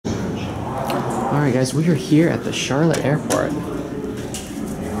Alright guys, we are here at the Charlotte Airport.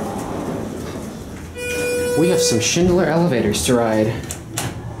 We have some Schindler elevators to ride.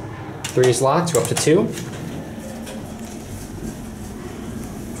 3 slots, go up to 2.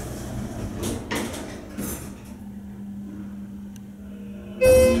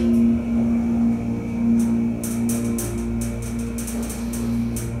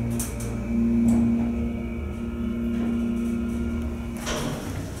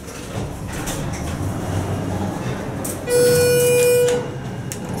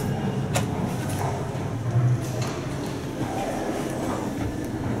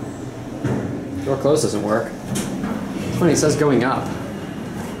 Door close doesn't work. It's funny, it says going up.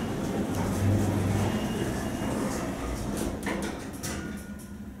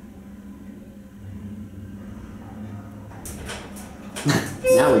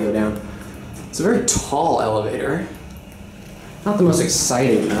 Now we go down. It's a very tall elevator. Not the most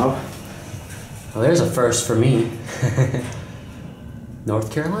exciting though. Well, there's a first for me.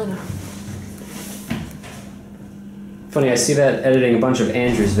 North Carolina. Funny, I see that editing a bunch of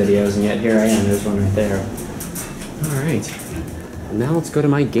Andrew's videos, and yet here I am, there's one right there. Alright. Now let's go to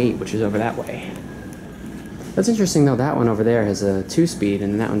my gate, which is over that way. That's interesting though, that one over there has a 2-speed,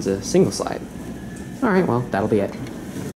 and that one's a single slide. Alright, well, that'll be it.